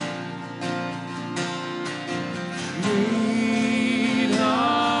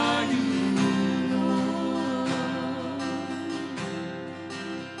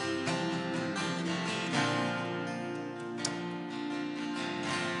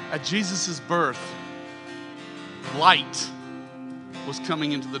At Jesus' birth, light was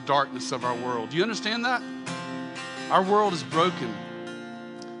coming into the darkness of our world. Do you understand that? Our world is broken.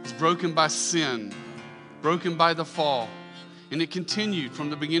 It's broken by sin, broken by the fall. And it continued from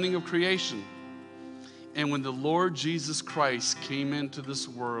the beginning of creation. And when the Lord Jesus Christ came into this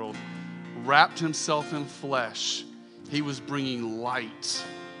world, wrapped himself in flesh, he was bringing light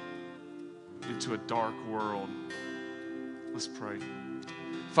into a dark world. Let's pray.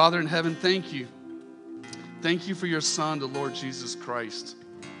 Father in heaven, thank you. Thank you for your Son, the Lord Jesus Christ.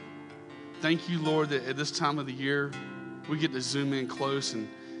 Thank you, Lord, that at this time of the year, we get to zoom in close and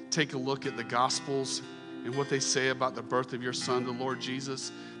take a look at the Gospels and what they say about the birth of your Son, the Lord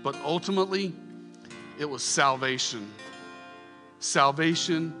Jesus. But ultimately, it was salvation.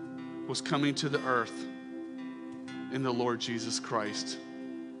 Salvation was coming to the earth in the Lord Jesus Christ.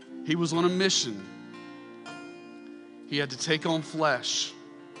 He was on a mission. He had to take on flesh.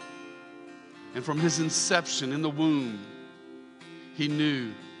 And from his inception in the womb, he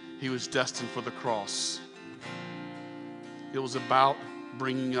knew he was destined for the cross. It was about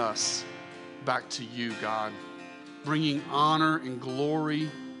bringing us back to you, God. Bringing honor and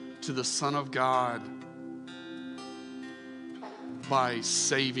glory to the Son of God by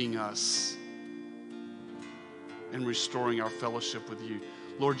saving us and restoring our fellowship with you.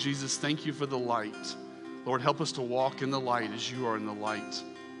 Lord Jesus, thank you for the light. Lord, help us to walk in the light as you are in the light.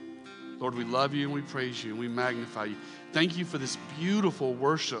 Lord, we love you and we praise you and we magnify you. Thank you for this beautiful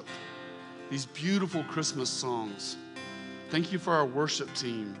worship, these beautiful Christmas songs. Thank you for our worship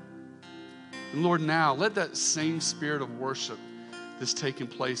team. And Lord, now let that same spirit of worship that's taken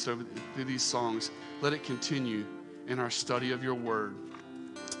place through these songs, let it continue in our study of your word.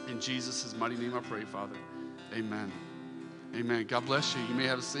 In Jesus' mighty name I pray, Father. Amen. Amen. God bless you. You may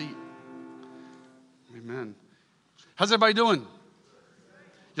have a seat. Amen. How's everybody doing?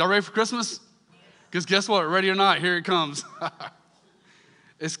 Y'all ready for Christmas? Because guess what? Ready or not, here it comes.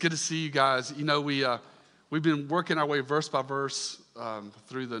 It's good to see you guys. You know, we've been working our way verse by verse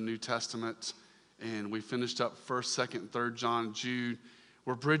through the New Testament, and we finished up 1st, 2nd, 3rd John, Jude.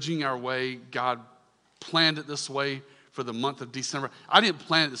 We're bridging our way. God planned it this way for the month of December. I didn't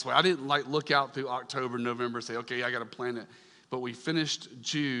plan it this way. I didn't look out through October, November, and say, okay, I got to plan it. But we finished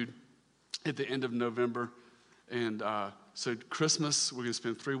Jude at the end of November, and so Christmas, we're going to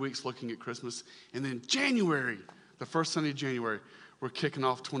spend 3 weeks looking at Christmas. And then January, the first Sunday of January, we're kicking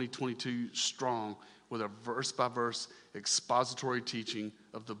off 2022 strong with a verse-by-verse expository teaching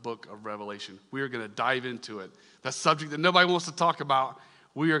of the book of Revelation. We are going to dive into it. That subject that nobody wants to talk about,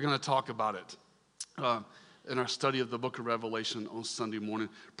 we are going to talk about it in our study of the book of Revelation on Sunday morning.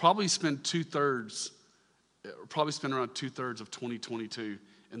 Probably spend around two-thirds of 2022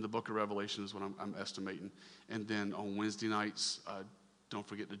 in the book of Revelation is what I'm estimating. And then on Wednesday nights, don't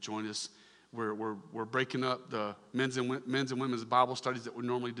forget to join us. We're breaking up the men's and women's Bible studies that we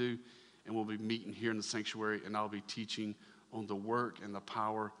normally do, and we'll be meeting here in the sanctuary, and I'll be teaching on the work and the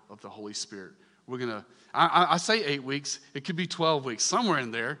power of the Holy Spirit. We're gonna, I say 8 weeks, it could be 12 weeks, somewhere in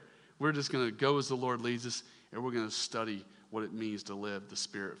there. We're just gonna go as the Lord leads us, and we're gonna study what it means to live the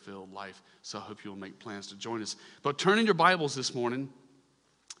Spirit-filled life. So I hope you'll make plans to join us. But turn in your Bibles this morning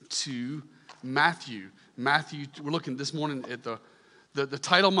to Matthew. Matthew, we're looking this morning at the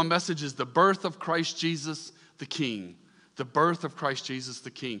title of my message is The Birth of Christ Jesus the King. The birth of Christ Jesus the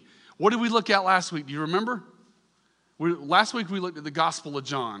King. What did we look at last week? Do you remember? Last week we looked at the Gospel of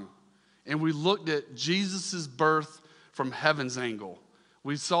John, and we looked at Jesus' birth from heaven's angle.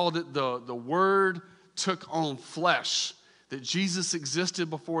 We saw that the Word took on flesh, that Jesus existed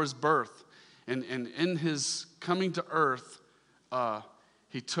before his birth, and in his coming to earth,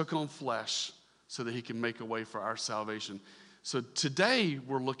 he took on flesh so that he can make a way for our salvation. So today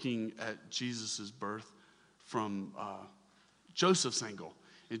we're looking at Jesus' birth from Joseph's angle.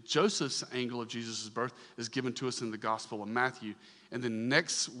 And Joseph's angle of Jesus' birth is given to us in the Gospel of Matthew. And then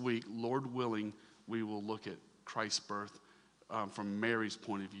next week, Lord willing, we will look at Christ's birth from Mary's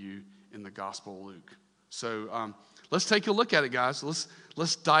point of view in the Gospel of Luke. So let's take a look at it, guys.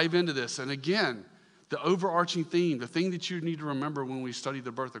 Let's dive into this. And again, the overarching theme, the thing that you need to remember when we study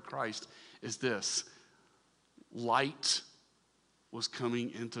the birth of Christ is this: light was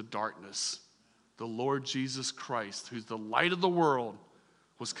coming into darkness. The Lord Jesus Christ, who's the light of the world,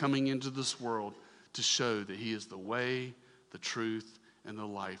 was coming into this world to show that he is the way, the truth, and the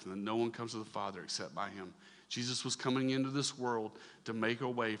life, and that no one comes to the Father except by him. Jesus was coming into this world to make a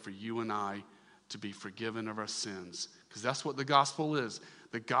way for you and I to be forgiven of our sins, because that's what the gospel is.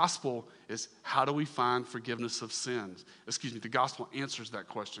 The gospel is, how do we find forgiveness of sins? The gospel answers that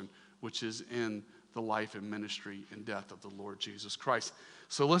question, which is in the life and ministry and death of the Lord Jesus Christ.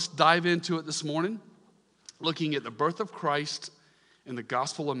 So let's dive into it this morning, looking at the birth of Christ in the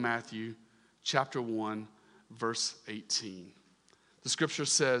Gospel of Matthew, chapter 1, verse 18. The scripture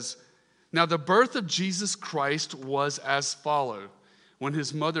says, "Now the birth of Jesus Christ was as follows. When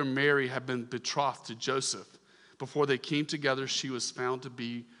his mother Mary had been betrothed to Joseph, before they came together, she was found to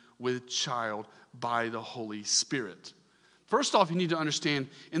be with child by the Holy Spirit." First off, you need to understand,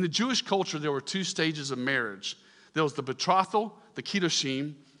 in the Jewish culture, there were two stages of marriage. There was the betrothal, the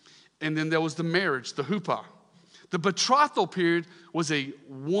kiddushim, and then there was the marriage, the huppah. The betrothal period was a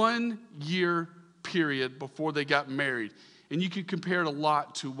 1-year period before they got married. And you could compare it a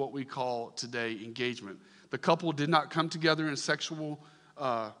lot to what we call today engagement. The couple did not come together in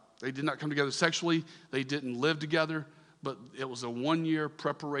they did not come together sexually. They didn't live together, but it was a 1-year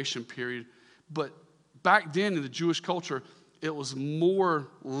preparation period. But back then in the Jewish culture, it was more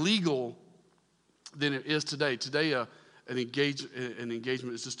legal than it is today. Today, an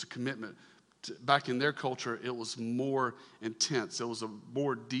engagement is just a commitment. Back in their culture, it was more intense. It was a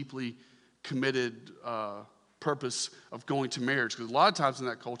more deeply committed purpose of going to marriage. Because a lot of times in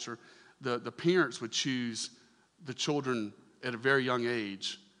that culture, the parents would choose the children at a very young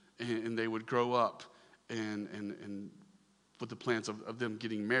age, and they would grow up and with the plans of them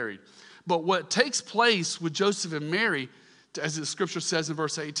getting married. But what takes place with Joseph and Mary, as the scripture says in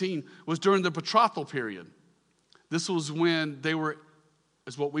verse 18, was during the betrothal period. This was when they were,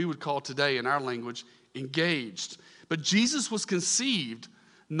 as what we would call today in our language, engaged. But Jesus was conceived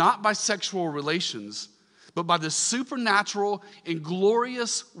not by sexual relations, but by the supernatural and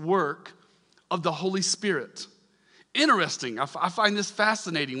glorious work of the Holy Spirit. Interesting. I find this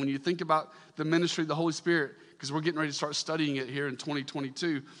fascinating when you think about the ministry of the Holy Spirit, because we're getting ready to start studying it here in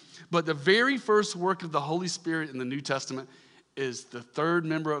 2022. But the very first work of the Holy Spirit in the New Testament is the third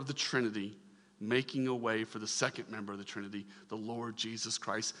member of the Trinity making a way for the second member of the Trinity, the Lord Jesus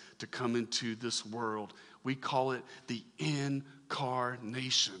Christ, to come into this world. We call it the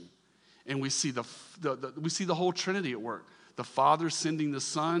incarnation. And we see we see the whole Trinity at work. The Father sending the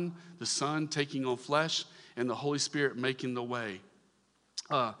Son taking on flesh, and the Holy Spirit making the way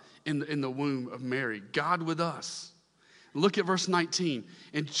in the womb of Mary. God with us. Look at verse 19.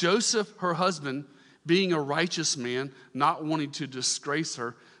 "And Joseph, her husband, being a righteous man, not wanting to disgrace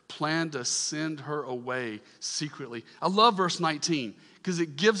her, planned to send her away secretly." I love verse 19 because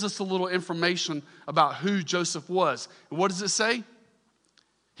it gives us a little information about who Joseph was. And what does it say?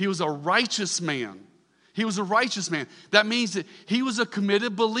 He was a righteous man. He was a righteous man. That means that he was a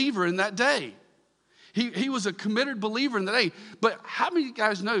committed believer in that day. He was a committed believer in that day. But how many of you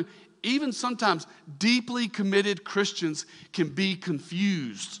guys know, even sometimes deeply committed Christians can be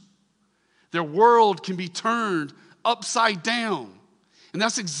confused? Their world can be turned upside down. And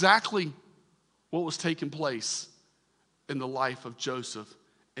that's exactly what was taking place in the life of Joseph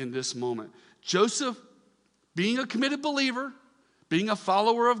in this moment. Joseph, being a committed believer, being a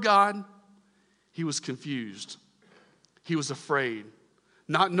follower of God, he was confused. He was afraid,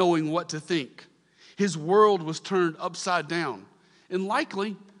 not knowing what to think. His world was turned upside down. And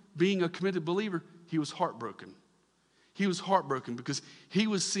likely, being a committed believer, he was heartbroken. He was heartbroken because he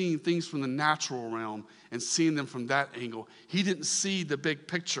was seeing things from the natural realm and seeing them from that angle. He didn't see the big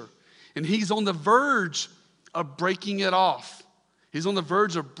picture. And he's on the verge of breaking it off. He's on the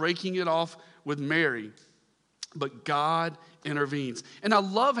verge of breaking it off with Mary. But God intervenes. And I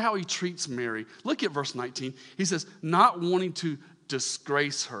love how he treats Mary. Look at verse 19. He says, not wanting to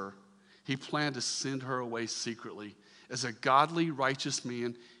disgrace her, he planned to send her away secretly. As a godly, righteous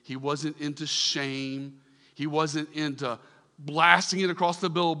man, he wasn't into shame. He wasn't into blasting it across the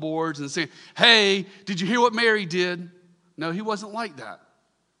billboards and saying, hey, did you hear what Mary did? No, he wasn't like that.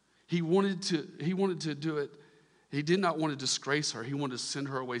 He wanted to do it. He did not want to disgrace her. He wanted to send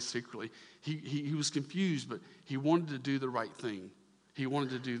her away secretly. He was confused, but he wanted to do the right thing. He wanted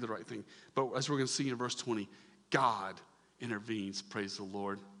to do the right thing. But as we're going to see in verse 20, God intervenes. Praise the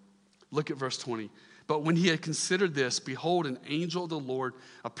Lord. Look at verse 20. But when he had considered this, behold, an angel of the Lord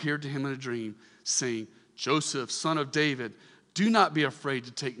appeared to him in a dream, saying, Joseph, son of David, do not be afraid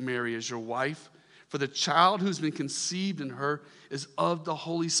to take Mary as your wife, for the child who's been conceived in her is of the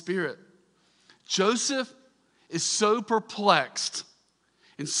Holy Spirit. Joseph is so perplexed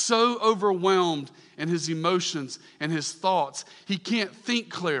and so overwhelmed in his emotions and his thoughts, he can't think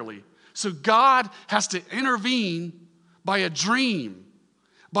clearly. So God has to intervene by a dream,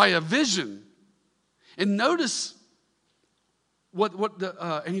 by a vision. And notice what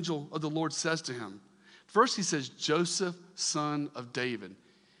the angel of the Lord says to him. First he says, Joseph, son of David.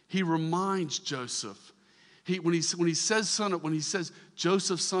 He reminds Joseph, When he says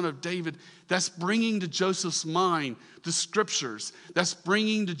Joseph, son of David, that's bringing to Joseph's mind the scriptures. That's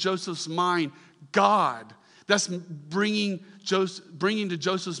bringing to Joseph's mind God. That's bringing to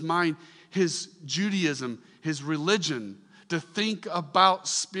Joseph's mind his Judaism, his religion, to think about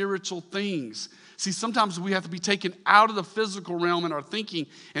spiritual things. See, sometimes we have to be taken out of the physical realm in our thinking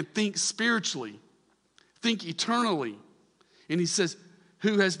and think spiritually, think eternally. And he says,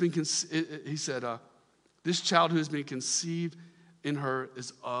 this child who has been conceived in her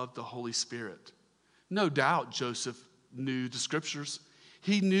is of the Holy Spirit. No doubt Joseph knew the scriptures.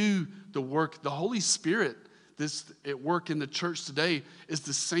 He knew the work. The Holy Spirit this at work in the church today is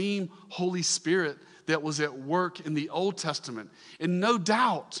the same Holy Spirit that was at work in the Old Testament. And no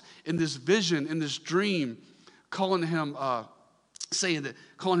doubt in this vision, in this dream, calling him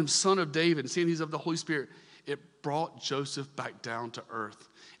son of David and saying he's of the Holy Spirit, it brought Joseph back down to earth.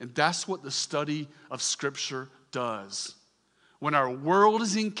 And that's what the study of Scripture does. When our world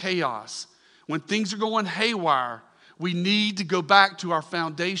is in chaos, when things are going haywire, we need to go back to our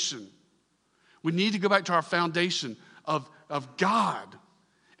foundation. We need to go back to our foundation of God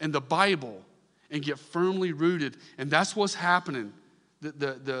and the Bible and get firmly rooted. And that's what's happening.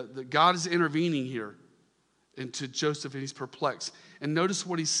 The God is intervening here into Joseph, and he's perplexed. And notice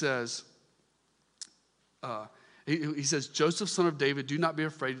what he says. He says, Joseph, son of David, do not be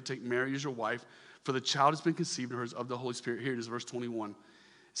afraid to take Mary as your wife, for the child has been conceived in her of the Holy Spirit. Here it is, verse 21. It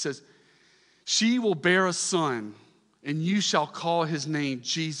says, she will bear a son, and you shall call his name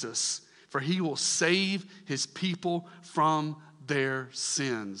Jesus, for he will save his people from their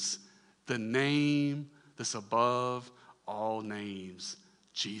sins. The name that's above all names,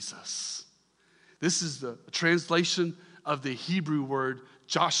 Jesus. This is the translation of the Hebrew word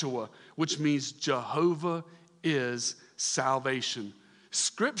Joshua, which means Jehovah is salvation.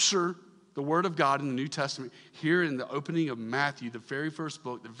 Scripture, the Word of God in the New Testament, here in the opening of Matthew, the very first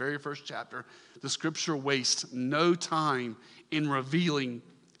book, the very first chapter, the Scripture wastes no time in revealing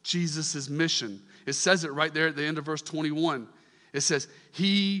Jesus' mission. It says it right there at the end of verse 21. It says,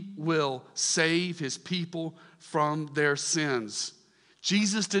 he will save his people from their sins.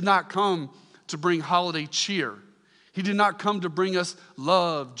 Jesus did not come to bring holiday cheer. He did not come to bring us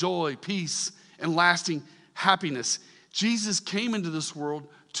love, joy, peace, and lasting happiness. Jesus came into this world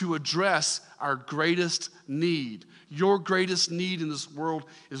to address our greatest need. Your greatest need in this world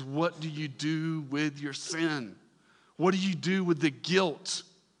is, what do you do with your sin? What do you do with the guilt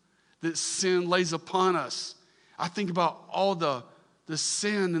that sin lays upon us? I think about all the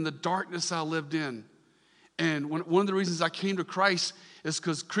sin and the darkness I lived in. And one of the reasons I came to Christ is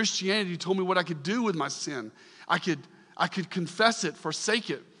because Christianity told me what I could do with my sin. I could confess it, forsake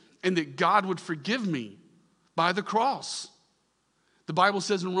it, and that God would forgive me by the cross. The Bible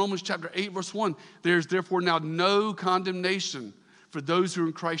says in Romans chapter 8, verse 1, there's therefore now no condemnation for those who are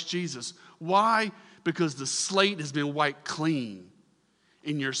in Christ Jesus. Why? Because the slate has been wiped clean,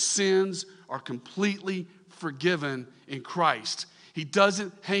 and your sins are completely forgiven in Christ. He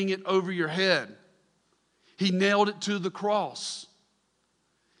doesn't hang it over your head. He nailed it to the cross.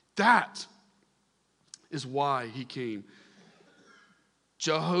 That is why he came.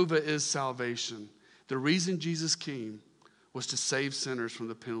 Jehovah is salvation. The reason Jesus came was to save sinners from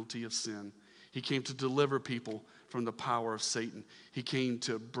the penalty of sin. He came to deliver people from the power of Satan. He came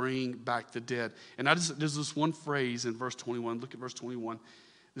to bring back the dead. And there's this one phrase in verse 21. Look at verse 21.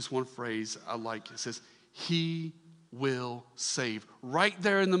 This one phrase I like. It says, he will save. Right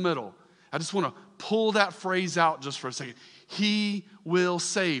there in the middle. I just want to pull that phrase out just for a second. He will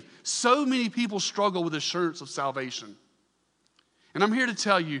save. So many people struggle with assurance of salvation. And I'm here to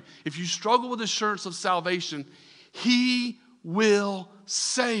tell you, if you struggle with assurance of salvation, he will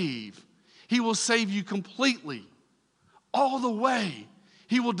save. He will save you completely, all the way.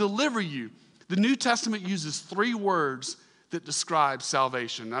 He will deliver you. The New Testament uses 3 words that describe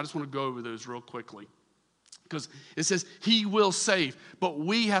salvation. I just want to go over those real quickly. Because it says he will save, but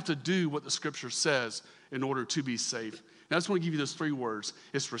we have to do what the Scripture says in order to be saved. And I just want to give you those 3 words.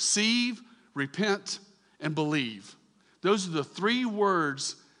 It's receive, repent, and believe. Those are the 3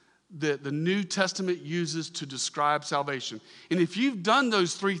 words that the New Testament uses to describe salvation. And if you've done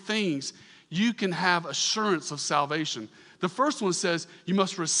those 3 things, you can have assurance of salvation. The first one says you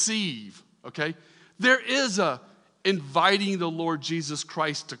must receive, okay? There is a inviting the Lord Jesus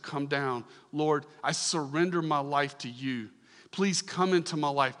Christ to come down. Lord, I surrender my life to you. Please come into my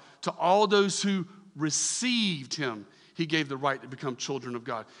life. To all those who received him, he gave the right to become children of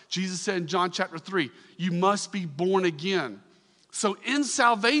God. Jesus said in John chapter 3, you must be born again. So in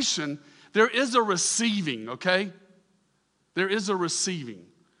salvation, there is a receiving, okay? There is a receiving.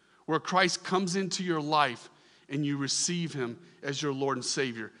 where Christ comes into your life and you receive him as your Lord and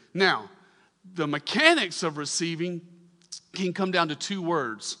Savior. Now, the mechanics of receiving can come down to two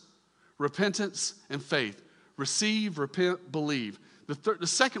words: repentance and faith. Receive, repent, believe. The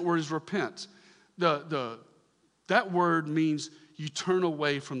second word is repent. That word means you turn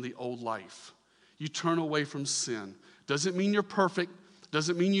away from the old life. You turn away from sin. Doesn't mean you're perfect.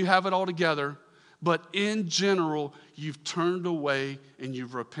 Doesn't mean you have it all together. But in general, you've turned away and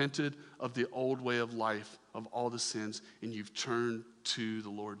you've repented of the old way of life, of all the sins, and you've turned to the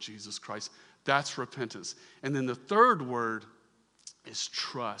Lord Jesus Christ. That's repentance. And then the third word is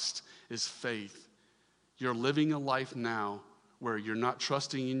trust, is faith. You're living a life now where you're not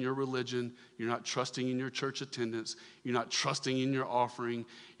trusting in your religion, you're not trusting in your church attendance, you're not trusting in your offering,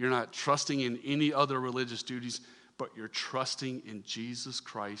 you're not trusting in any other religious duties, but you're trusting in Jesus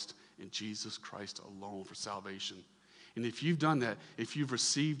Christ and Jesus Christ alone for salvation. And if you've done that, if you've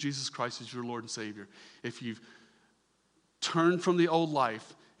received Jesus Christ as your Lord and Savior, if you've turned from the old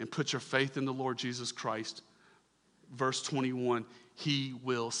life and put your faith in the Lord Jesus Christ, verse 21, he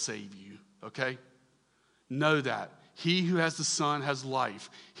will save you, okay? Know that. He who has the Son has life.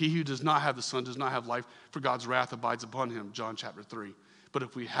 He who does not have the Son does not have life, for God's wrath abides upon him, John chapter 3. But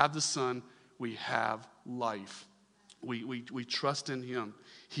if we have the Son, we have life. We trust in him.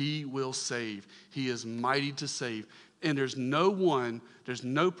 He will save. He is mighty to save. And there's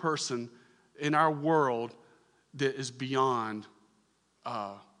no person in our world that is beyond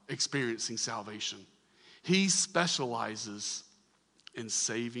experiencing salvation. He specializes in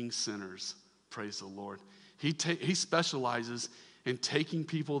saving sinners. Praise the Lord. He specializes in taking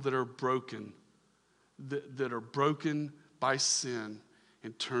people that are broken, that are broken by sin,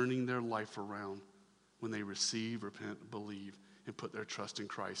 and turning their life around when they receive, repent, believe, and put their trust in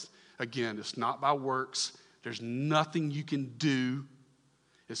Christ. Again, it's not by works. There's nothing you can do.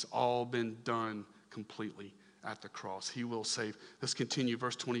 It's all been done completely at the cross. He will save. Let's continue,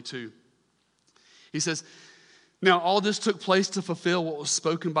 verse 22. He says, now all this took place to fulfill what was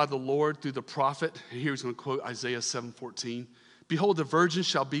spoken by the Lord through the prophet. And here he's going to quote Isaiah 7:14. Behold, the virgin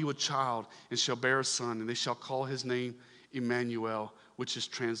shall be with child and shall bear a son, and they shall call his name Emmanuel, which is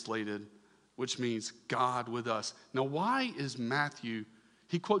translated, which means God with us. Now, why is Matthew,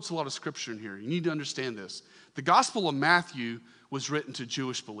 he quotes a lot of scripture in here. You need to understand this. The Gospel of Matthew was written to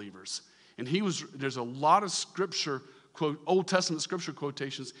Jewish believers. And there's a lot of scripture, Old Testament scripture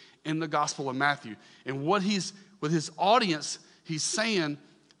quotations in the Gospel of Matthew. And with his audience, he's saying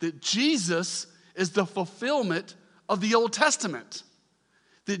that Jesus is the fulfillment of the Old Testament.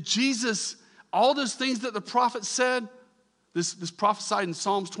 That Jesus, all those things that the prophet said, this prophesied in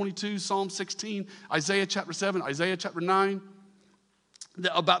Psalms 22, Psalm 16, Isaiah chapter 7, Isaiah chapter 9,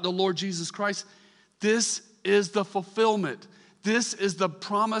 about the Lord Jesus Christ. This is the fulfillment. This is the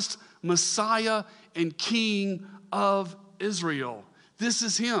promised Messiah and King of Israel. This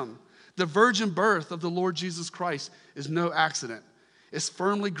is him. The virgin birth of the Lord Jesus Christ is no accident. It's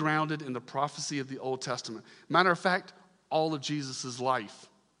firmly grounded in the prophecy of the Old Testament. Matter of fact, all of Jesus' life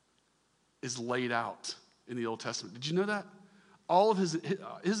is laid out in the Old Testament. Did you know that? All of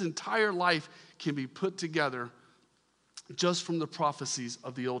his entire life can be put together just from the prophecies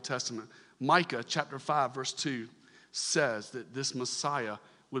of the Old Testament. Micah chapter 5 verse 2 says that this Messiah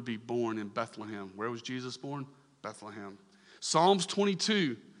would be born in Bethlehem. Where was Jesus born? Bethlehem. Psalms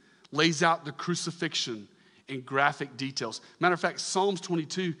 22 lays out the crucifixion in graphic details. Matter of fact, Psalms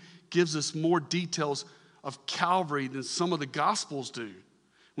 22 gives us more details of Calvary than some of the Gospels do.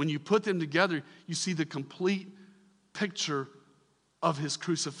 When you put them together, you see the complete picture of his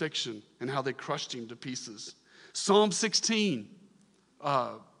crucifixion and how they crushed him to pieces. Psalm 16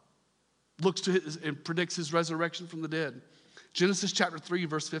 looks to and predicts his resurrection from the dead. Genesis chapter 3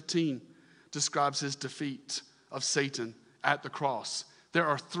 verse 15 describes his defeat of Satan at the cross. There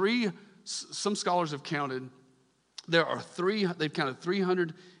are some scholars have counted, they've counted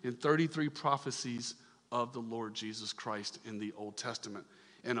 333 prophecies of the Lord Jesus Christ in the Old Testament.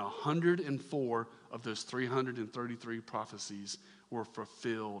 And 104 of those 333 prophecies were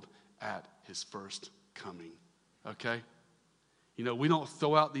fulfilled at his first coming. Okay? You know, we don't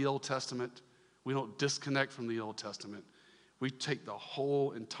throw out the Old Testament. We don't disconnect from the Old Testament. We take the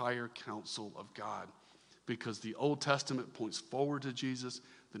whole entire counsel of God, because the Old Testament points forward to Jesus,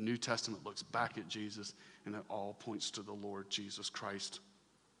 the New Testament looks back at Jesus, and it all points to the Lord Jesus Christ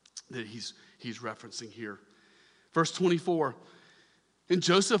that he's referencing here. Verse 24, and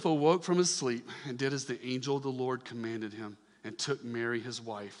Joseph awoke from his sleep and did as the angel of the Lord commanded him, and took Mary his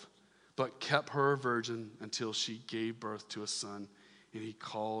wife, but kept her a virgin until she gave birth to a son, and he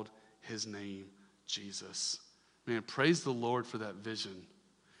called his name Jesus. Man, praise the Lord for that vision.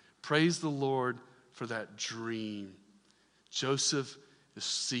 Praise the Lord for that dream. Joseph is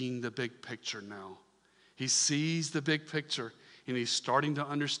seeing the big picture now. He sees the big picture, and he's starting to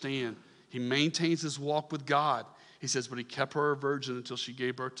understand. He maintains his walk with God. He says, but he kept her a virgin until she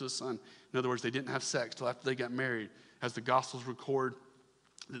gave birth to a son. In other words, they didn't have sex till after they got married. As the Gospels record,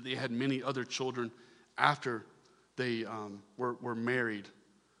 that they had many other children after they were married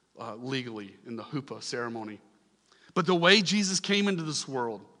legally in the huppah ceremony. But the way Jesus came into this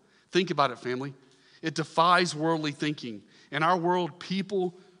world, think about it, family. It defies worldly thinking. In our world,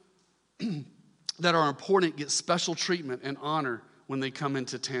 people that are important get special treatment and honor when they come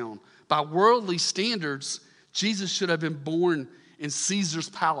into town. By worldly standards, Jesus should have been born in Caesar's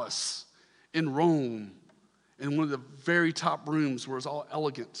palace in Rome, in one of the very top rooms where it's all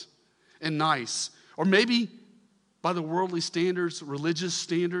elegant and nice. Or maybe by the worldly standards, religious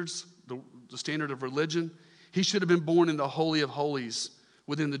standards, the standard of religion, he should have been born in the Holy of Holies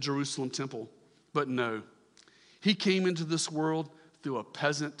within the Jerusalem temple. But no, he came into this world through a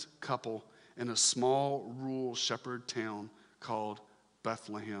peasant couple in a small rural shepherd town called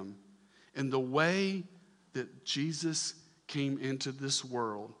Bethlehem. And the way that Jesus came into this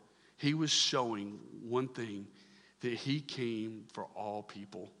world, he was showing one thing, that he came for all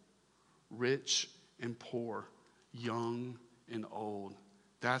people, rich and poor, young and old.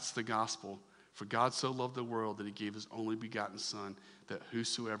 That's the gospel. For God so loved the world that he gave his only begotten Son, that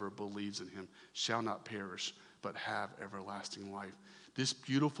whosoever believes in him shall not perish, but have everlasting life. This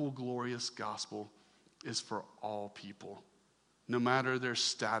beautiful, glorious gospel is for all people, no matter their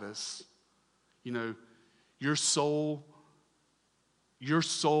status. You know, your soul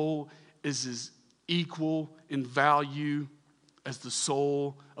is as equal in value as the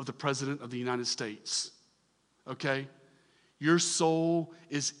soul of the President of the United States. Okay? Your soul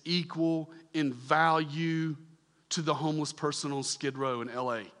is equal in value to the homeless person on Skid Row in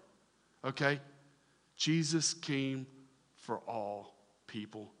LA. Okay? Jesus came for all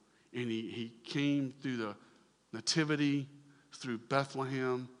people. And he came through the nativity, through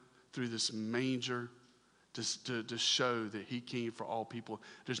Bethlehem, through this manger, to show that he came for all people.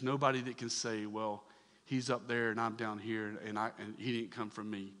 There's nobody that can say, well, he's up there and I'm down here and he didn't come from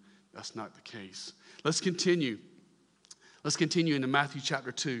me. That's not the case. Let's continue. Let's continue into Matthew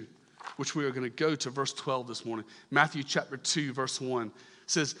chapter 2, which we are going to go to verse 12 this morning. Matthew chapter 2, verse 1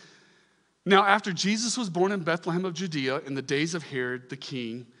 says, now after Jesus was born in Bethlehem of Judea in the days of Herod the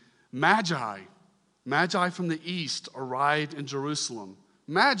king, Magi from the east arrived in Jerusalem.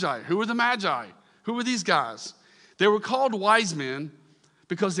 Magi, who were the Magi? Who were these guys? They were called wise men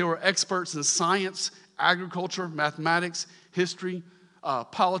because they were experts in science, agriculture, mathematics, history,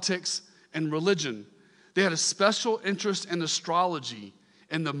 politics, and religion. They had a special interest in astrology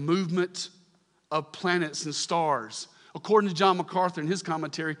and the movement of planets and stars. According to John MacArthur in his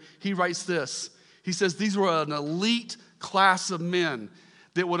commentary, he writes this. He says these were an elite class of men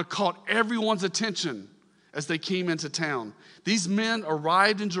that would have caught everyone's attention as they came into town. These men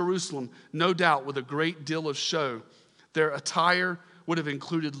arrived in Jerusalem, no doubt, with a great deal of show. Their attire would have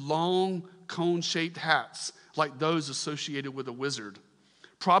included long, cone-shaped hats like those associated with a wizard.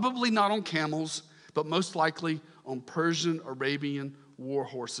 Probably not on camels, but most likely on Persian, Arabian war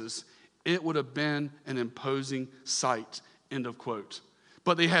horses. It would have been an imposing sight, end of quote.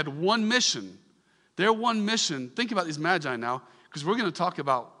 But they had one mission. Their one mission, think about these Magi now, because we're going to talk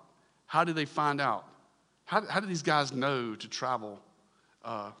about how did they find out? How did these guys know to travel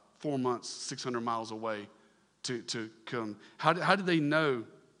 4 months, 600 miles away to come? How did they know?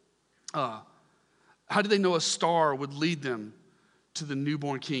 How did they know a star would lead them to the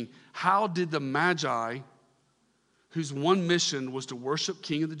newborn king? How did the Magi, whose one mission was to worship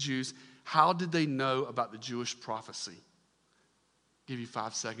King of the Jews, how did they know about the Jewish prophecy? I'll give you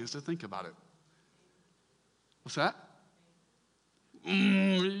 5 seconds to think about it. What's that?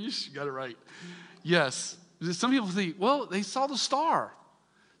 You got it right. Yes. Some people think, well, they saw the star.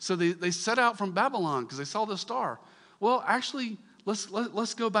 So they set out from Babylon because they saw the star. Well, actually,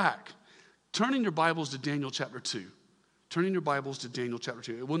 let's go back. Turn in your Bibles to Daniel chapter 2. Turn in your Bibles to Daniel chapter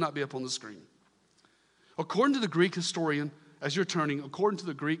 2. It will not be up on the screen. According to the Greek historian, as you're turning, according to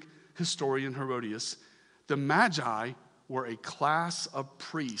the Greek historian Herodotus, the Magi were a class of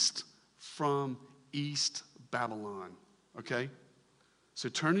priests from East Babylon. Okay? So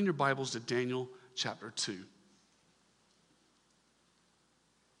turn in your Bibles to Daniel chapter 2.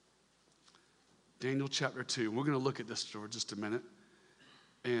 Daniel chapter 2. We're going to look at this for just a minute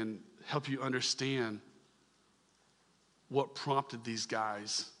and help you understand what prompted these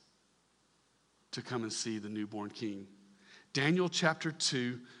guys to come and see the newborn king. Daniel chapter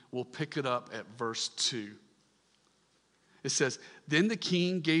 2, we'll pick it up at verse 2. It says, then the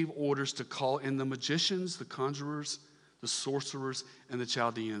king gave orders to call in the magicians, the conjurers, the sorcerers, and the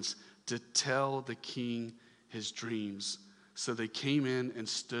Chaldeans to tell the king his dreams. So they came in and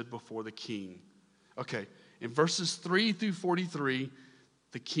stood before the king. Okay, in verses 3 through 43,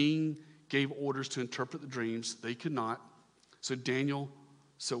 the king gave orders to interpret the dreams. They could not. So Daniel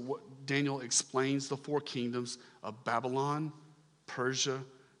explains the four kingdoms of Babylon, Persia,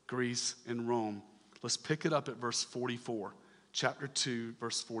 Greece, and Rome. Let's pick it up at verse 44, chapter 2,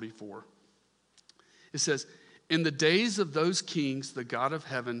 verse 44. It says, in the days of those kings, the God of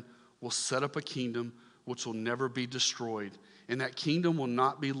heaven will set up a kingdom which will never be destroyed, and that kingdom will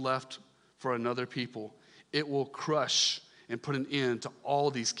not be left for another people. It will crush and put an end to all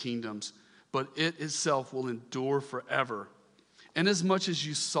these kingdoms, but it itself will endure forever. Inasmuch as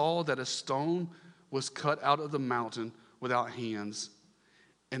you saw that a stone was cut out of the mountain without hands,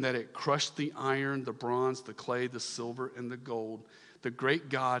 and that it crushed the iron, the bronze, the clay, the silver, and the gold, the great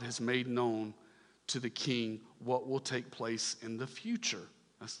God has made known to the king what will take place in the future.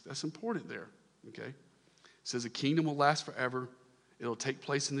 That's important there, okay? It says the kingdom will last forever. It'll take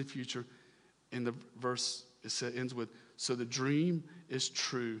place in the future. In the verse, it ends with, so the dream is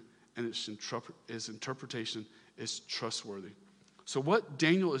true and its interpretation is trustworthy. So what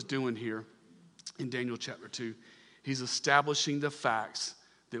Daniel is doing here in Daniel chapter 2, he's establishing the facts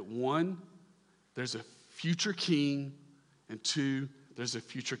that one, there's a future king, and two, there's a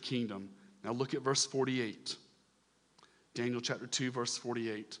future kingdom. Now look at verse 48. Daniel chapter 2, verse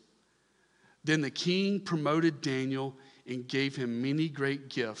 48. Then the king promoted Daniel and gave him many great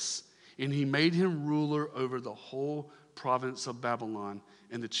gifts, and he made him ruler over the whole province of Babylon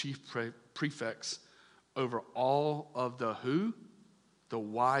and the chief prefects over all of the who? The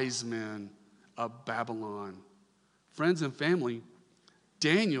wise men of Babylon. Friends and family,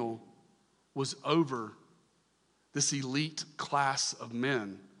 Daniel was over this elite class of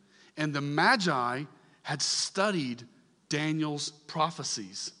men. And the Magi had studied Daniel's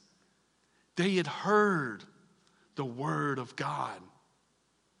prophecies. They had heard the word of God.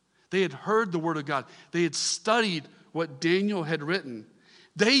 They had heard the word of God. They had studied what Daniel had written.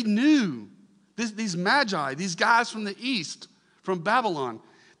 They knew, these Magi, these guys from the east, from Babylon,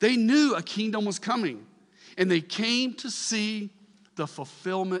 they knew a kingdom was coming. And they came to see the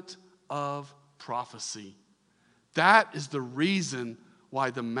fulfillment of prophecy. That is the reason why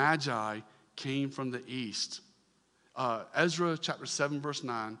the Magi came from the east. Ezra chapter 7 verse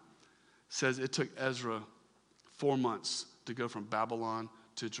 9 says it took Ezra 4 months to go from Babylon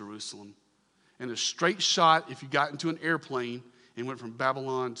to Jerusalem. And a straight shot, if you got into an airplane and went from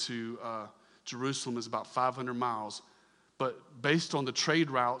Babylon to Jerusalem, is about 500 miles. But based on the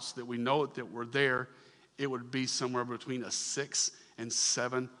trade routes that we know that were there, it would be somewhere between a 600 and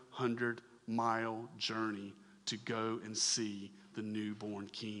 700 mile journey to go and see the newborn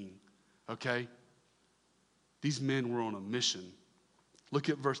king. Okay? These men were on a mission.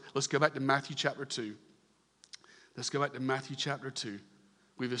 Let's go back to Matthew chapter 2. Let's go back to Matthew chapter 2.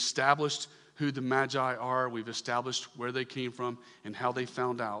 We've established who the Magi are. We've established where they came from and how they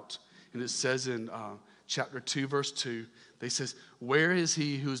found out. And it says in chapter 2, verse 2, they says, where is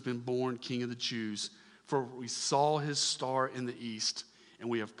he who has been born King of the Jews? For we saw his star in the east, and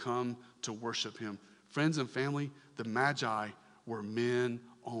we have come to worship him. Friends and family, the Magi were men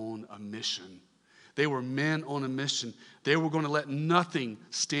on a mission. They were men on a mission. They were going to let nothing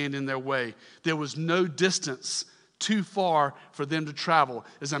stand in their way. There was no distance too far for them to travel.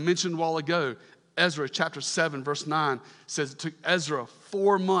 As I mentioned a while ago, Ezra chapter 7 verse 9 says it took Ezra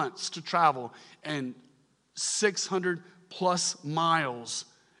 4 months to travel, and 600 plus miles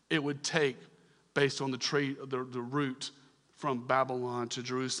it would take based on the route from Babylon to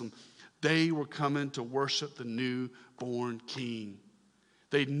Jerusalem. They were coming to worship the newborn king.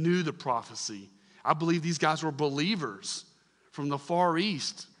 They knew the prophecy. I believe these guys were believers from the Far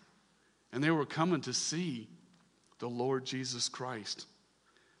East, and they were coming to see the Lord Jesus Christ.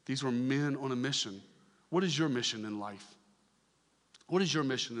 These were men on a mission. What is your mission in life? What is your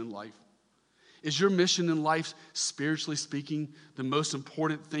mission in life? Is your mission in life, spiritually speaking, the most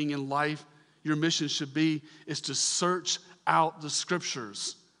important thing in life? Your mission should be is to search out the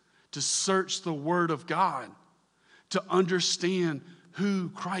scriptures, to search the word of God, to understand who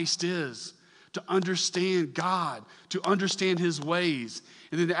Christ is, to understand God, to understand his ways.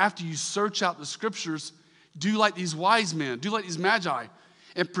 And then after you search out the scriptures, do like these wise men, do like these Magi,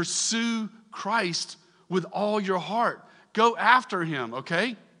 and pursue Christ with all your heart. Go after him,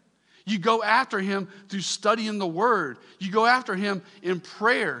 okay? You go after him through studying the word. You go after him in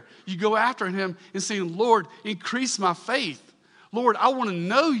prayer. You go after him in saying, Lord, increase my faith. Lord, I want to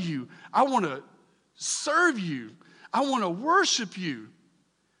know you. I want to serve you. I want to worship you.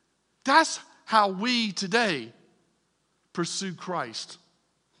 That's how we today pursue Christ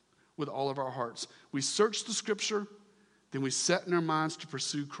with all of our hearts. We search the scripture, then we set in our minds to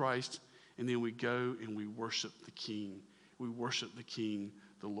pursue Christ, and then we go and we worship the King. We worship the King,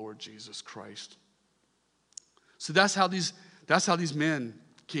 the Lord Jesus Christ. So that's how these men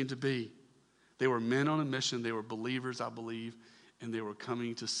came to be. They were men on a mission. They were believers, I believe, and they were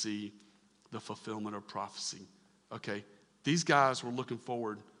coming to see the fulfillment of prophecy. Okay, these guys were looking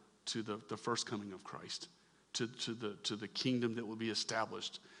forward to the first coming of Christ, to the kingdom that will be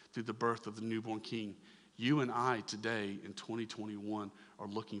established through the birth of the newborn King. You and I today in 2021 are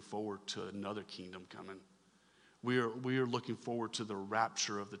looking forward to another kingdom coming. We are looking forward to the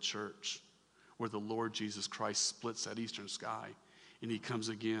rapture of the church, where the Lord Jesus Christ splits that eastern sky and he comes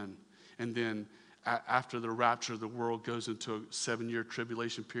again. And then after the rapture, the world goes into a 7-year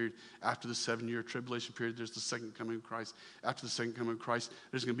tribulation period. After the 7-year tribulation period, there's the second coming of Christ. After the second coming of Christ,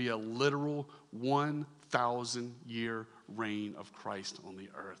 there's going to be a literal 1,000-year reign of Christ on the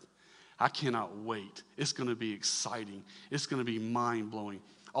earth. I cannot wait. It's going to be exciting. It's going to be mind-blowing.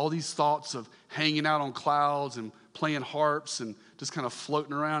 All these thoughts of hanging out on clouds and playing harps and just kind of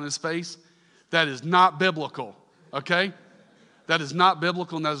floating around in space, that is not biblical, okay? That is not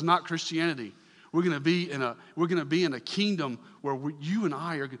biblical, and that is not Christianity. We're going to be in a kingdom where you and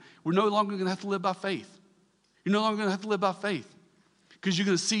I we're no longer going to have to live by faith. You're no longer going to have to live by faith, because you're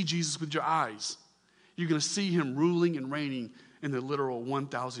going to see Jesus with your eyes. You're going to see him ruling and reigning in the literal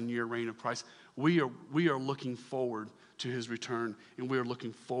 1,000-year reign of Christ. We are looking forward to his return, and we are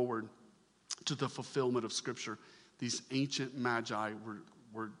looking forward to the fulfillment of Scripture. These ancient magi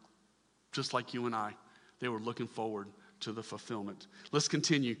were just like you and I. They were looking forward to the fulfillment. Let's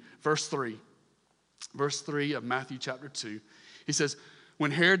continue. Verse 3 of Matthew chapter 2. He says, when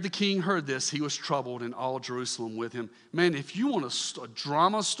Herod the king heard this, he was troubled, and all Jerusalem with him. Man, if you want a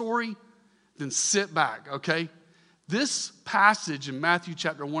drama story, then sit back, okay? This passage in Matthew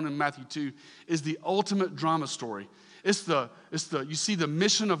chapter 1 and Matthew 2 is the ultimate drama story. You see the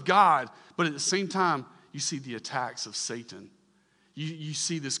mission of God, but at the same time, you see the attacks of Satan. You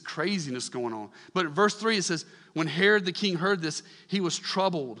see this craziness going on. But in verse 3, it says, when Herod the king heard this, he was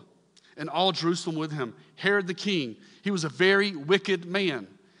troubled, and all Jerusalem with him. Herod the king, he was a very wicked man.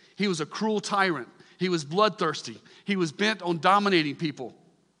 He was a cruel tyrant. He was bloodthirsty. He was bent on dominating people.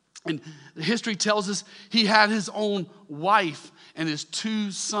 And history tells us he had his own wife and his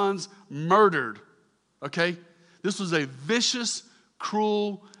 2 sons murdered. Okay? This was a vicious,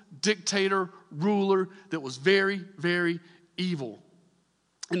 cruel dictator, ruler that was very, very evil.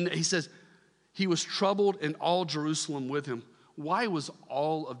 And he says, he was troubled, and all Jerusalem with him. Why was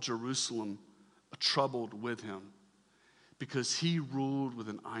all of Jerusalem troubled with him? Because he ruled with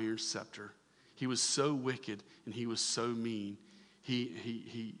an iron scepter. He was so wicked and he was so mean.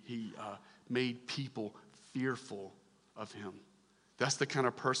 He made people fearful of him. That's the kind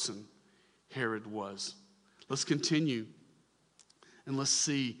of person Herod was. Let's continue and let's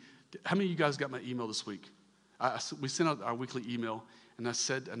see. How many of you guys got my email this week? We sent out our weekly email, and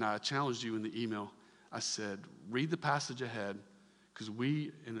I challenged you in the email. I said, read the passage ahead, because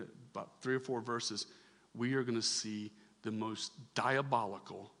in about 3 or 4 verses, we are going to see the most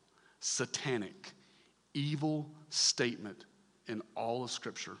diabolical, satanic, evil statement in all of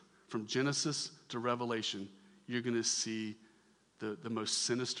Scripture. From Genesis to Revelation, you're going to see the most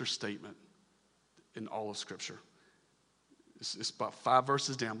sinister statement in all of Scripture. It's about 5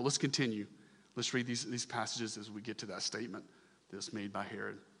 verses down, but let's continue. Let's read these passages as we get to that statement that's made by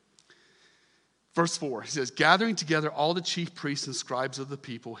Herod. Verse 4, he says, gathering together all the chief priests and scribes of the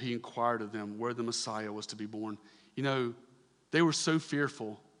people, he inquired of them where the Messiah was to be born. You know, they were so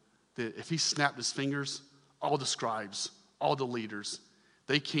fearful that if he snapped his fingers, all the scribes, all the leaders,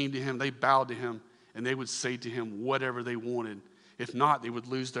 they came to him, they bowed to him, and they would say to him whatever they wanted. If not, they would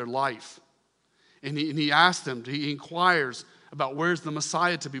lose their life. And he asked them, he inquires about where's the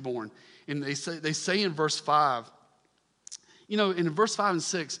Messiah to be born. And they say in verse 5, you know, in verse 5 and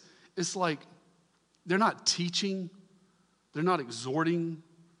 6, it's like they're not teaching, they're not exhorting,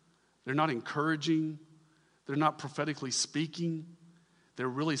 they're not encouraging, they're not prophetically speaking. They're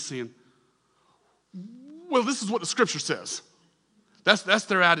really saying, well, this is what the Scripture says. That's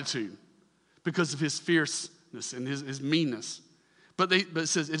their attitude because of his fierceness and his meanness. But it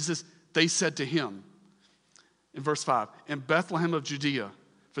says, they said to him, in verse 5, in Bethlehem of Judea,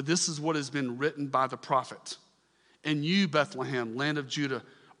 for this is what has been written by the prophet. And you, Bethlehem, land of Judah,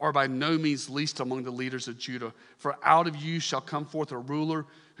 are by no means least among the leaders of Judah. For out of you shall come forth a ruler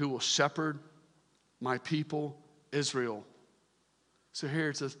who will shepherd my people Israel. So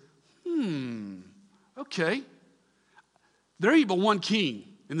Herod says, okay. There ain't but one king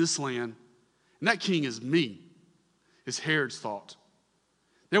in this land, and that king is me, is Herod's thought.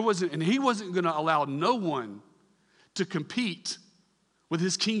 And he wasn't going to allow no one to compete with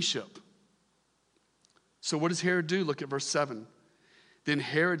his kingship. So what does Herod do? Look at verse 7. Then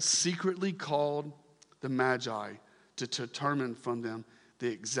Herod secretly called the Magi to determine from them the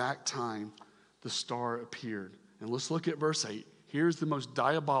exact time the star appeared. And let's look at verse 8. Here's the most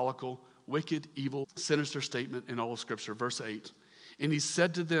diabolical, wicked, evil, sinister statement in all of Scripture. Verse 8. And he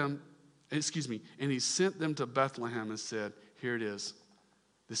said to them, and he sent them to Bethlehem and said, here it is.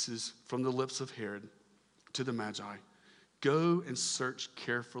 This is from the lips of Herod to the Magi. Go and search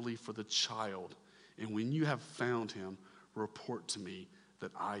carefully for the child, and when you have found him, report to me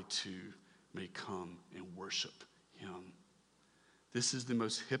that I too may come and worship him. This is the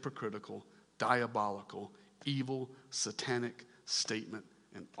most hypocritical, diabolical, evil, satanic statement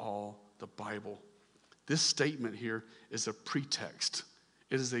in all the Bible. This statement here is a pretext.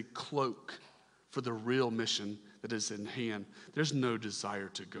 It is a cloak for the real mission that is in hand. There's no desire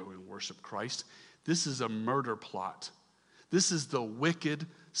to go and worship Christ. This is a murder plot. This is the wicked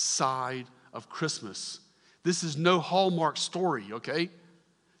side of Christmas. This is no Hallmark story, okay?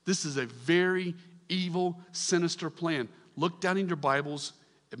 This is a very evil, sinister plan. Look down in your Bibles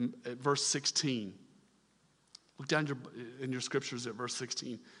at verse 16. Look down in your scriptures at verse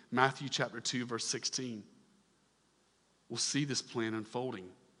 16. Matthew chapter 2, verse 16. We'll see this plan unfolding.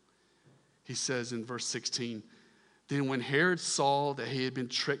 He says in verse 16, then when Herod saw that he had been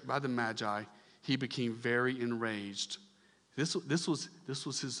tricked by the Magi, he became very enraged. This was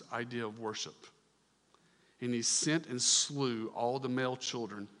his idea of worship. And he sent and slew all the male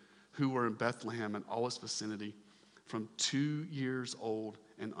children who were in Bethlehem and all its vicinity from 2 years old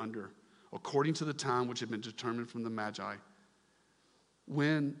and under, according to the time which had been determined from the Magi.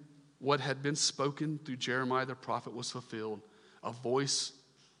 When what had been spoken through Jeremiah the prophet was fulfilled, a voice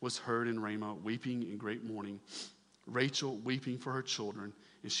was heard in Ramah, weeping in great mourning, Rachel weeping for her children,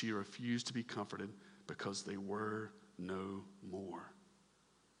 and she refused to be comforted because they were no more.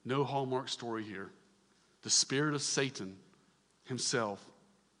 No Hallmark story here. The spirit of Satan himself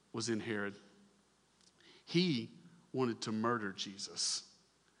was in Herod. He wanted to murder Jesus.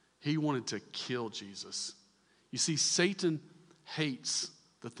 He wanted to kill Jesus. You see, Satan hates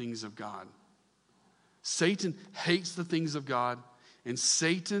the things of God. Satan hates the things of God, and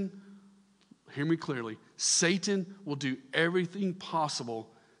Satan, hear me clearly, Satan will do everything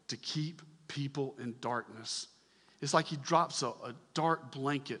possible to keep people in darkness. It's like he drops a dark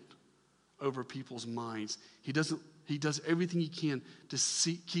blanket over people's minds. He does everything he can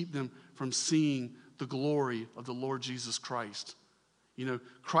to keep them from seeing the glory of the Lord Jesus Christ. You know,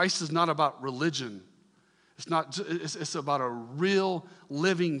 Christ is not about religion. It's about a real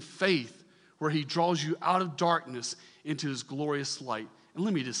living faith where he draws you out of darkness into his glorious light. And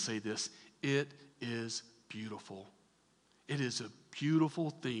let me just say this, it is beautiful. It is a beautiful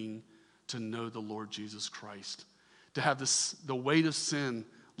thing to know the Lord Jesus Christ, to have the weight of sin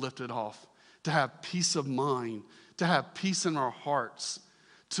lifted off, to have peace of mind, to have peace in our hearts,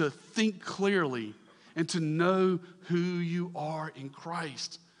 to think clearly, and to know who you are in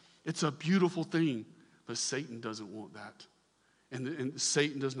Christ. It's a beautiful thing, but Satan doesn't want that. And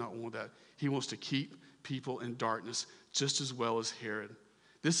Satan does not want that. He wants to keep people in darkness just as well as Herod.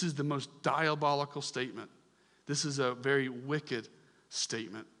 This is the most diabolical statement. This is a very wicked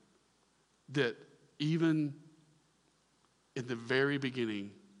statement that even in the very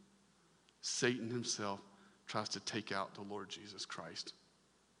beginning, Satan himself tries to take out the Lord Jesus Christ.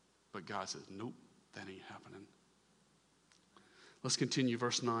 But God says, nope, that ain't happening. Let's continue,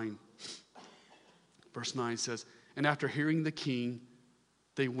 verse 9. Verse 9 says, and after hearing the king,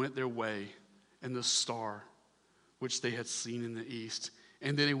 they went their way, and the star, which they had seen in the east.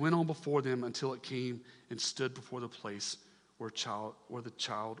 And then it went on before them until it came and stood before the place where the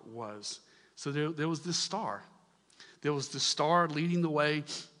child was. So there was this star. There was the star leading the way,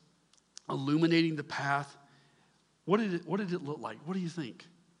 illuminating the path. What did it look like? What do you think?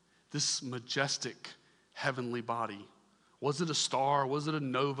 This majestic heavenly body. Was it a star? Was it a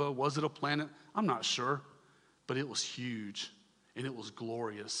nova? Was it a planet? I'm not sure. But it was huge, and it was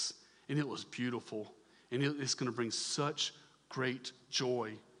glorious, and it was beautiful, and it's going to bring such great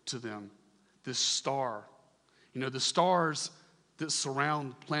joy to them. This star, the stars that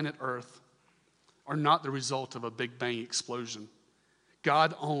surround planet Earth are not the result of a Big Bang explosion.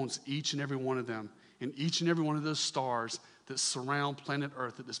 God owns each and every one of them, and each and every one of those stars that surround planet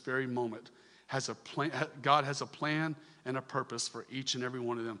Earth at this very moment has a plan. God has a plan and a purpose for each and every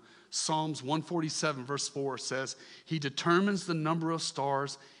one of them. Psalms 147 verse 4 says, he determines the number of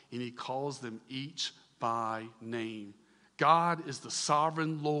stars and he calls them each by name. God is the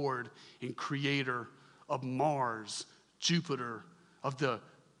sovereign Lord and creator of Mars, Jupiter, of the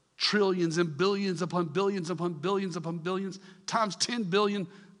trillions and billions upon billions upon billions upon billions, times 10 billion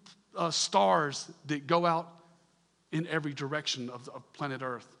stars that go out in every direction of planet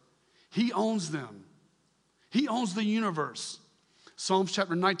Earth. He owns them. He owns the universe. Psalms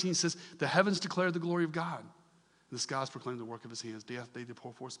chapter 19 says, the heavens declare the glory of God. And the skies proclaim the work of his hands. Day after day they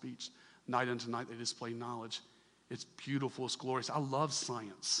pour forth speech. Night unto night they display knowledge. It's beautiful, it's glorious. I love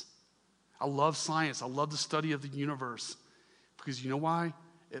science. I love science. I love the study of the universe. Because you know why?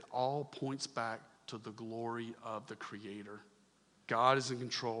 It all points back to the glory of the Creator. God is in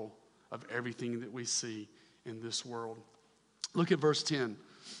control of everything that we see in this world. Look at verse 10.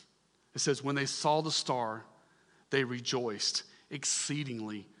 It says, when they saw the star, they rejoiced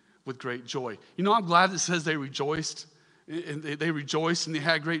exceedingly with great joy. You know, I'm glad it says they rejoiced. And they rejoiced and they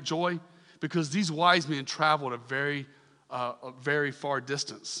had great joy, because these wise men traveled a very far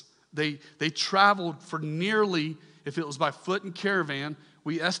distance. They traveled for nearly, if it was by foot and caravan,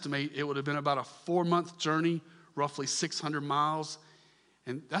 we estimate it would have been about a 4-month journey, roughly 600 miles.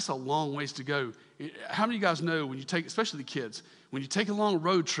 And that's a long ways to go. How many of you guys know when you take, especially the kids, when you take a long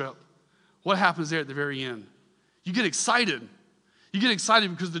road trip, what happens there at the very end? You get excited. You get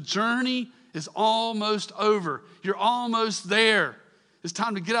excited because the journey is almost over. You're almost there. It's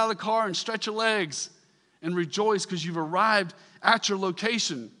time to get out of the car and stretch your legs and rejoice because you've arrived at your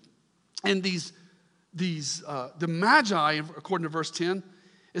location. And the Magi, according to verse 10,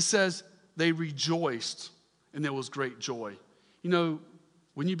 it says they rejoiced and there was great joy. You know,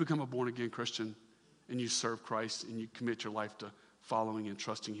 when you become a born-again Christian and you serve Christ and you commit your life to following and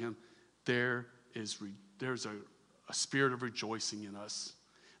trusting him, there's a spirit of rejoicing in us.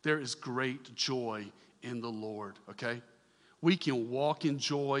 There is great joy in the Lord, okay? We can walk in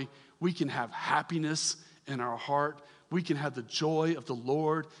joy. We can have happiness in our heart. We can have the joy of the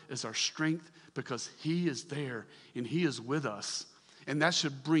Lord as our strength because he is there and he is with us. And that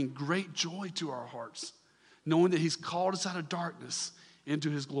should bring great joy to our hearts, knowing that he's called us out of darkness into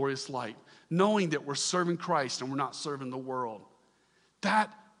his glorious light, knowing that we're serving Christ and we're not serving the world.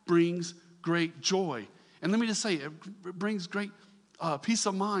 That brings great joy. And let me just say, it brings great peace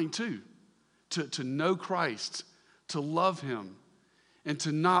of mind too, to know Christ, to love him, and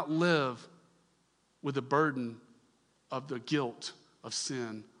to not live with the burden of the guilt of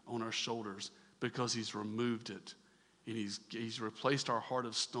sin on our shoulders, because he's removed it. And he's replaced our heart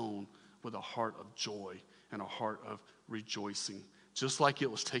of stone with a heart of joy and a heart of rejoicing. Just like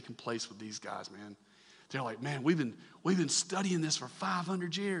it was taking place with these guys, man. They're like, man, we've been studying this for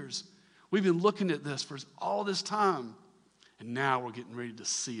 500 years. We've been looking at this for all this time. And now we're getting ready to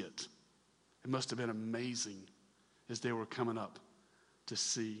see it. It must have been amazing as they were coming up to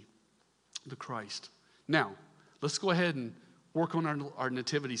see the Christ. Now, let's go ahead and work on our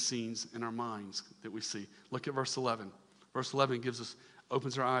nativity scenes in our minds that we see. Look at verse 11. Verse 11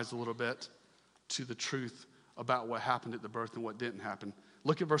 opens our eyes a little bit to the truth about what happened at the birth and what didn't happen.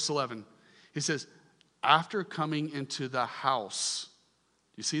 Look at verse 11. He says, after coming into the house.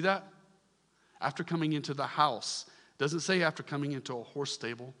 Do you see that? After coming into the house. It doesn't say after coming into a horse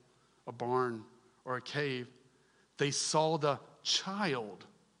stable, a barn, or a cave. They saw the child,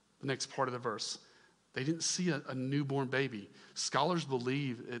 the next part of the verse. They didn't see a newborn baby. Scholars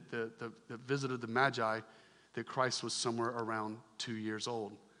believe the visit of the Magi that Christ was somewhere around 2 years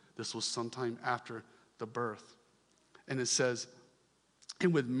old. This was sometime after the birth. And it says,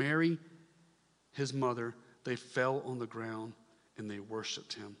 and with Mary, his mother, they fell on the ground and they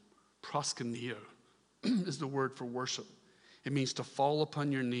worshiped him. Proskuneo is the word for worship. It means to fall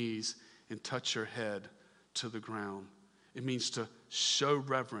upon your knees and touch your head to the ground. It means to show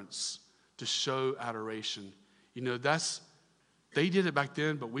reverence, to show adoration. You know, they did it back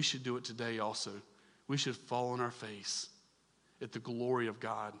then, but we should do it today also. We should fall on our face at the glory of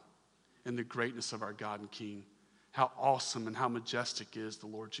God and the greatness of our God and King. How awesome and how majestic is the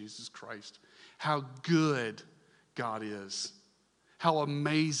Lord Jesus Christ. How good God is. How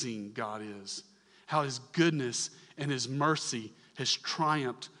amazing God is. How his goodness and his mercy has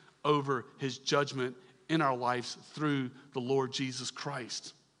triumphed over his judgment in our lives through the Lord Jesus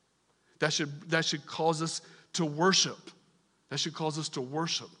Christ. That should cause us to worship. That should cause us to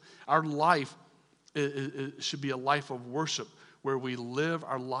worship. Our life it should be a life of worship where we live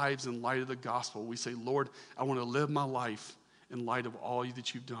our lives in light of the gospel. We say, Lord, I want to live my life in light of all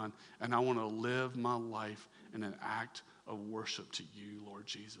that you've done, and I want to live my life in an act of worship to you, Lord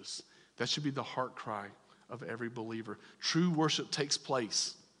Jesus. That should be the heart cry of every believer. True worship takes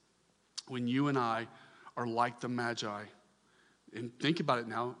place when you and I are like the Magi. And think about it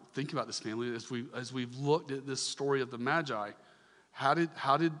now. Think about this, family. As we've looked at this story of the Magi, how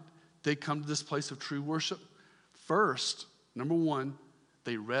did they come to this place of true worship? First, number one,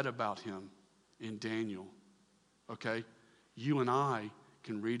 they read about him in Daniel. Okay? You and I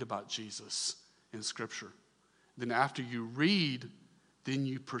can read about Jesus in Scripture. Then after you read, then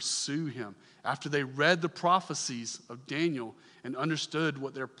you pursue him. After they read the prophecies of Daniel and understood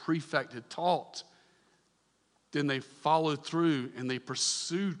what their prefect had taught, then they followed through and they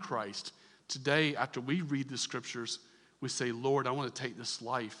pursued Christ. Today, after we read the Scriptures, we say, Lord, I want to take this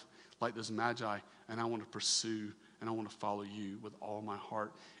life like those Magi, and I want to pursue and I want to follow you with all my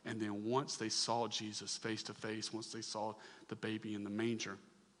heart. And then once they saw Jesus face to face, once they saw the baby in the manger,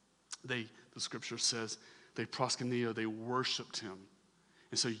 the Scripture says, they proskuneo, they worshiped him.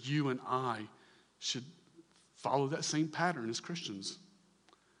 And so you and I should follow that same pattern as Christians.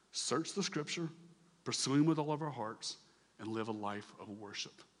 Search the Scripture, pursue him with all of our hearts, and live a life of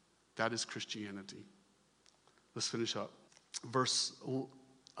worship. That is Christianity. Let's finish up. Verse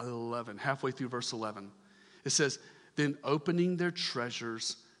 11, halfway through verse 11. It says, then opening their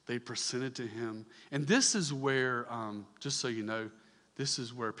treasures, they presented to him. And this is where, just so you know, this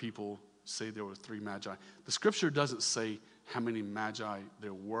is where people say there were 3 magi. The Scripture doesn't say how many magi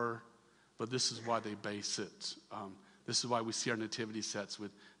there were, but this is why they base it. This is why we see our nativity sets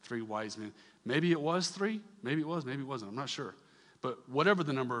with 3 wise men. Maybe it was 3, maybe it was, maybe it wasn't, I'm not sure. But whatever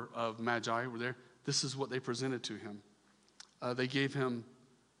the number of magi were there, this is what they presented to him.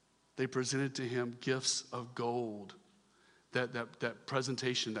 They presented to him gifts of gold. That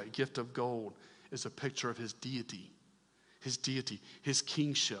presentation, that gift of gold, is a picture of his deity, his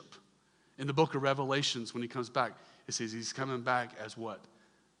kingship. In the book of Revelations, when he comes back, it says he's coming back as what?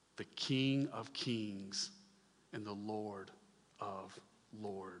 The King of Kings and the Lord of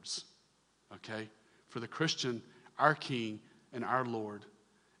Lords. Okay? For the Christian, our King and our Lord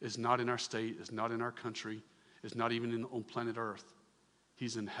is not in our state, is not in our country, is not even on planet Earth.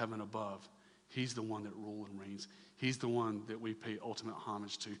 He's in heaven above. He's the one that rules and reigns. He's the one that we pay ultimate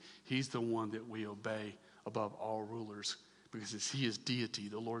homage to. He's the one that we obey above all rulers, because he is deity,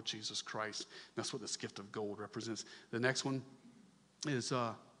 the Lord Jesus Christ. That's what this gift of gold represents. The next one is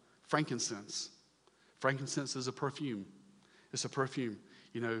frankincense. Frankincense is a perfume. It's a perfume.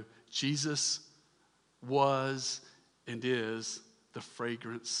 You know, Jesus was and is the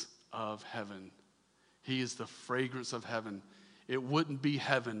fragrance of heaven. He is the fragrance of heaven. It wouldn't be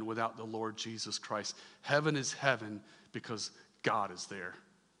heaven without the Lord Jesus Christ. Heaven is heaven because God is there,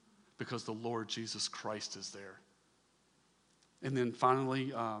 because the Lord Jesus Christ is there. And then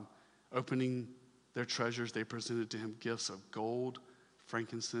finally, opening their treasures, they presented to him gifts of gold,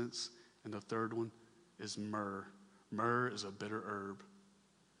 frankincense, and the third one is myrrh. Myrrh is a bitter herb.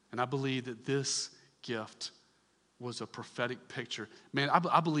 And I believe that this gift was a prophetic picture. Man,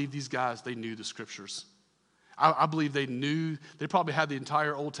 I believe these guys, they knew the Scriptures. I believe they probably had the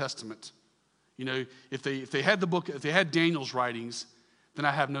entire Old Testament. You know, if they had the book, if they had Daniel's writings, then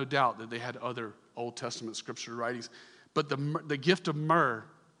I have no doubt that they had other Old Testament Scripture writings. But the gift of myrrh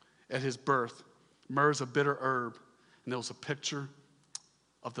at his birth, myrrh is a bitter herb, and there was a picture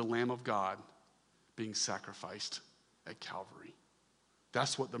of the Lamb of God being sacrificed at Calvary.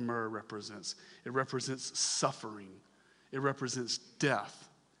 That's what the myrrh represents. It represents suffering. It represents death,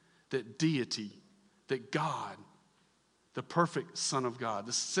 that deity, that God, the perfect Son of God,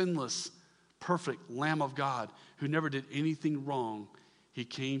 the sinless, perfect Lamb of God, who never did anything wrong, he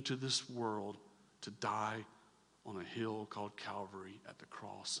came to this world to die on a hill called Calvary at the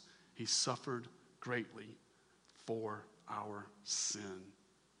cross. He suffered greatly for our sin.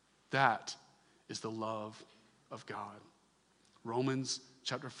 That is the love of God. Romans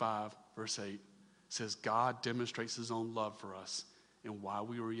chapter 5, verse 8 says, God demonstrates his own love for us, and while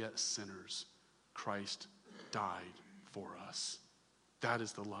we were yet sinners, Christ died for us. That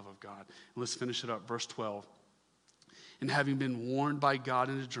is the love of God. And let's finish it up. Verse 12. And having been warned by God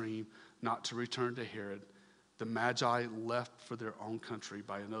in a dream not to return to Herod, the Magi left for their own country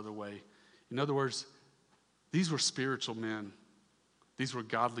by another way. In other words, these were spiritual men. These were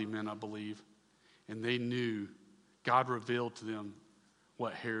godly men, I believe. And they knew, God revealed to them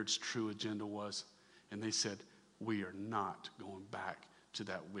what Herod's true agenda was. And they said, we are not going back to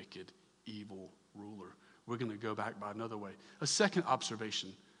that wicked, evil ruler. We're going to go back by another way. A second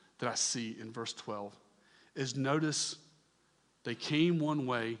observation that I see in verse 12 is, notice they came one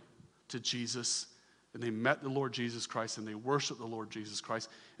way to Jesus, and they met the Lord Jesus Christ, and they worshiped the Lord Jesus Christ.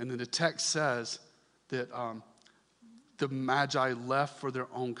 And then the text says that the Magi left for their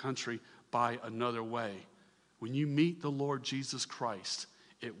own country by another way. When you meet the Lord Jesus Christ,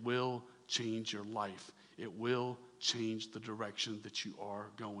 it will change your life. It will change the direction that you are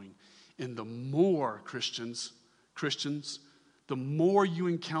going. And the more Christians, the more you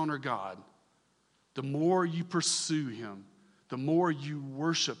encounter God, the more you pursue him, the more you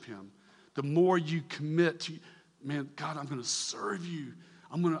worship him, the more you commit to, man, God, I'm going to serve you.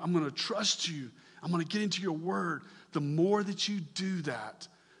 I'm going to trust you. I'm going to get into your word. The more that you do that,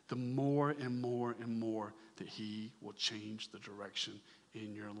 the more and more and more that he will change the direction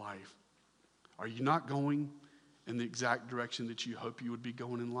in your life. Are you not going in the exact direction that you hope you would be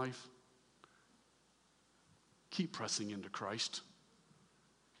going in life? Keep pressing into Christ.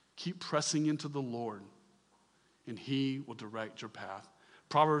 Keep pressing into the Lord, and he will direct your path.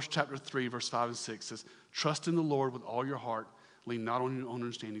 Proverbs chapter 3, verse 5 and 6 says, trust in the Lord with all your heart. Lean not on your own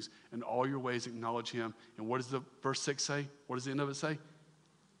understandings. In all your ways acknowledge him. And what does the verse 6 say? What does the end of it say?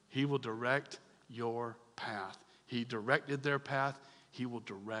 He will direct your path. He directed their path. He will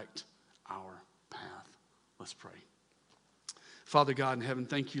direct our path. Let's pray. Father God in heaven,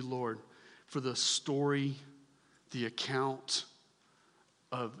 thank you, Lord, for the story, the account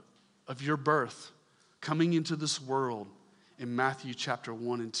of your birth, coming into this world in Matthew chapter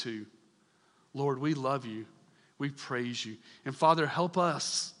 1 and 2. Lord, we love you. We praise you. And Father, help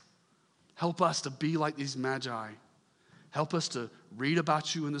us. Help us to be like these magi. Help us to read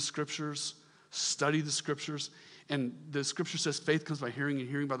about you in the scriptures, study the scriptures. And the scripture says faith comes by hearing and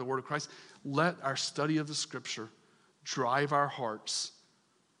hearing by the word of Christ. Let our study of the scripture drive our hearts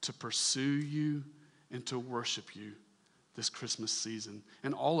to pursue you and to worship you this Christmas season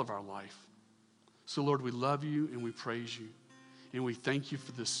and all of our life. So Lord, we love you and we praise you. And we thank you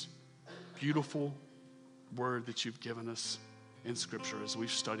for this beautiful word that you've given us in scripture as we've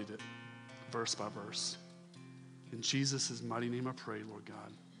studied it verse by verse. In Jesus' mighty name I pray, Lord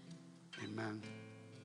God. Amen.